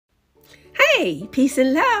Hey, peace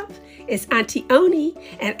and love. It's Aunti Oni,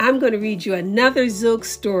 and I'm going to read you another ZOOG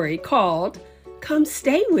story called Come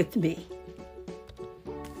Stay With Me.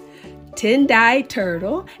 Tin-Dye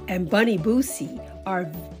Turtle and Bunny Boosie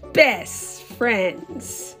are best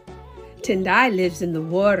friends. Tin-Dye lives in the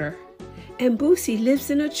water, and Boosie lives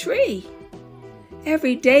in a tree.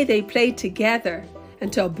 Every day they play together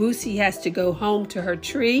until Boosie has to go home to her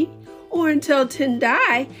tree or until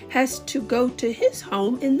Tin-Dye has to go to his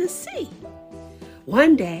home in the sea.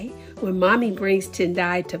 One day, when Mommy brings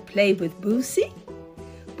Tin-Dye to play with Boosie,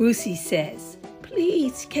 Boosie says,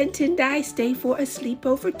 "Please, can Tin-Dye stay for a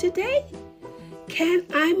sleepover today?" "Can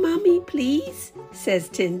I, Mommy, please?" says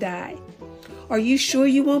Tin-Dye. "Are you sure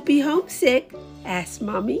you won't be homesick?" asks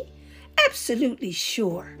Mommy. "Absolutely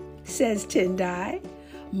sure," says Tin-Dye.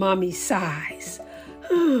 Mommy sighs.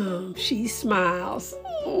 She smiles.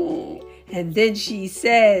 And then she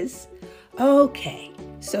says, "Okay,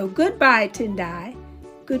 so goodbye, Tin-Dye.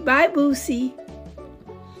 Goodbye, Boosie."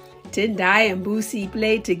 Tin-Dye and Boosie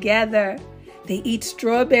play together. They eat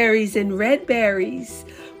strawberries and red berries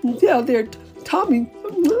until their tummies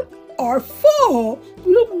are full.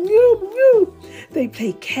 They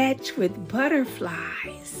play catch with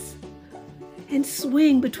butterflies and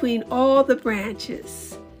swing between all the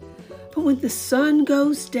branches. But when the sun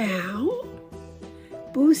goes down,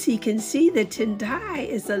 Boosie can see that Tin-Dye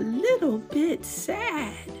is a little bit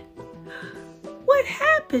sad. What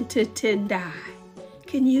happened to Tin-Dye?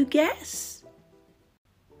 Can you guess?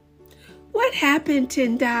 "What happened,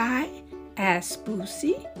 Tin-Dye?" asked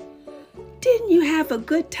Boosie. "Didn't you have a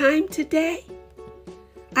good time today?"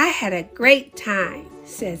 "I had a great time,"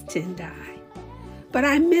 says Tin-Dye. "But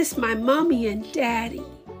I miss my mommy and daddy."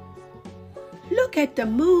 "Look at the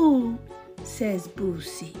moon," says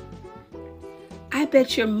Boosie. "I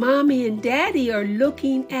bet your mommy and daddy are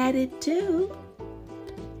looking at it too."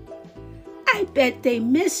 "I bet they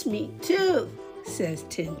miss me too," says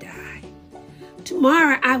Tin-Dye.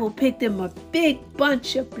 "Tomorrow I will pick them a big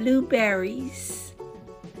bunch of blueberries."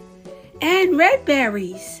 "And red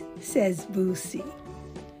berries," says Boosie.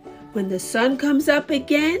 When the sun comes up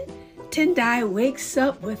again, Tin-Dye wakes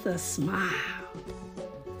up with a smile.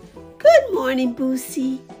 "Good morning,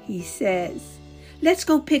 Boosie," he says. "Let's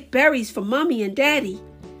go pick berries for Mommy and Daddy."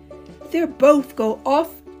 They both go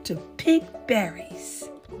off to pick berries.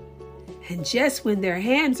 And just when their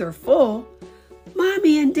hands are full,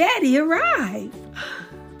 Mommy and Daddy arrive.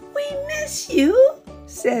 "We miss you,"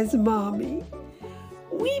 says Mommy.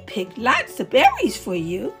 "We picked lots of berries for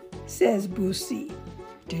you," says Boosie.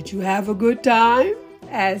 "Did you have a good time?"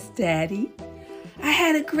 asks Daddy. "I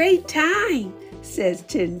had a great time," says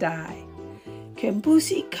Tin-Dye. "Can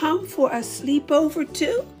Boosie come for a sleepover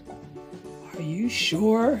too?" "Are you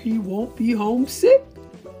sure he won't be homesick?"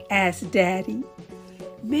 asks Daddy.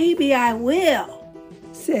 "Maybe I will,"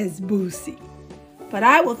 says Boosie. "But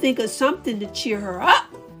I will think of something to cheer her up,"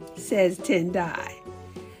 says Tin-Dye.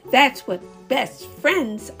 "That's what best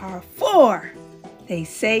friends are for," they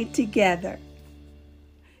say together.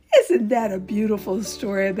 Isn't that a beautiful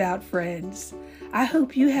story about friends? I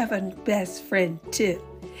hope you have a best friend too.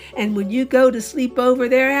 And when you go to sleep over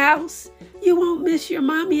their house, you won't miss your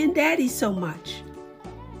mommy and daddy so much.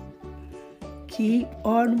 Keep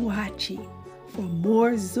on watching for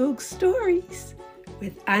more ZOOG stories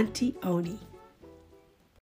with Aunti Oni.